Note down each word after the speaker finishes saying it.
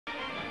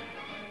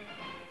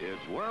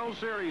It's World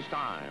Series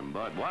time,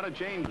 but what a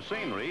change of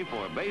scenery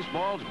for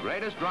baseball's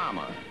greatest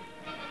drama.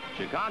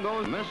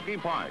 Chicago's Miskey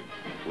Park,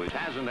 which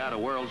hasn't had a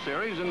World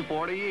Series in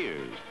 40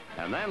 years,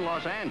 and then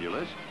Los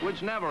Angeles,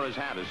 which never has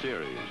had a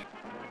series.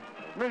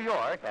 New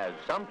York has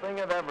something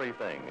of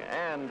everything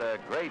and a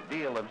great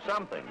deal of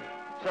something,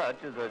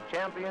 such as a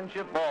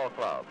championship ball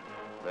club,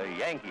 the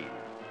Yankees.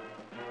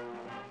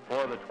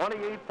 For the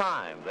 28th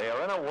time, they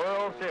are in a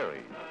World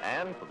Series,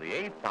 and for the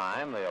 8th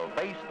time, they'll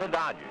face the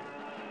Dodgers.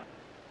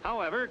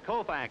 However,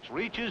 Koufax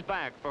reaches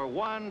back for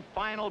one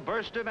final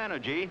burst of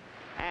energy,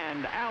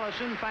 and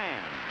Allison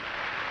fans.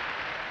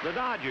 The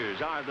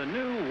Dodgers are the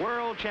new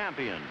world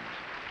champions.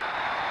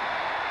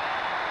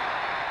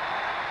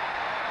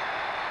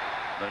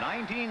 The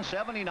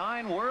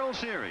 1979 World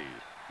Series.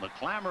 The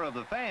clamor of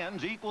the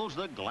fans equals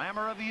the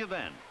glamour of the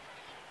event.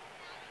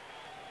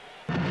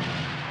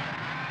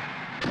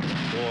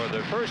 For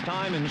the first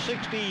time in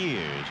 60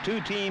 years,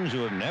 two teams who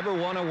have never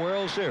won a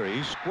World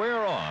Series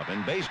square off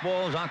in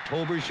baseball's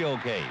October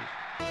showcase.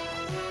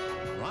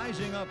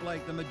 Rising up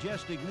like the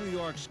majestic New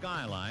York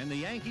skyline, the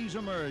Yankees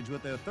emerge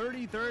with their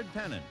 33rd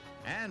pennant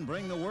and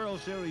bring the World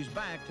Series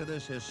back to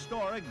this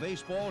historic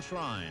baseball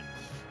shrine.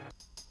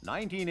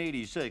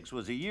 1986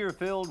 was a year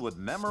filled with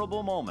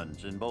memorable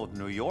moments in both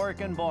New York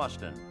and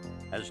Boston,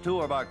 as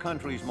two of our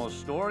country's most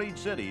storied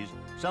cities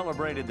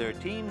celebrated their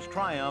team's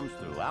triumphs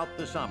throughout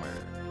the summer.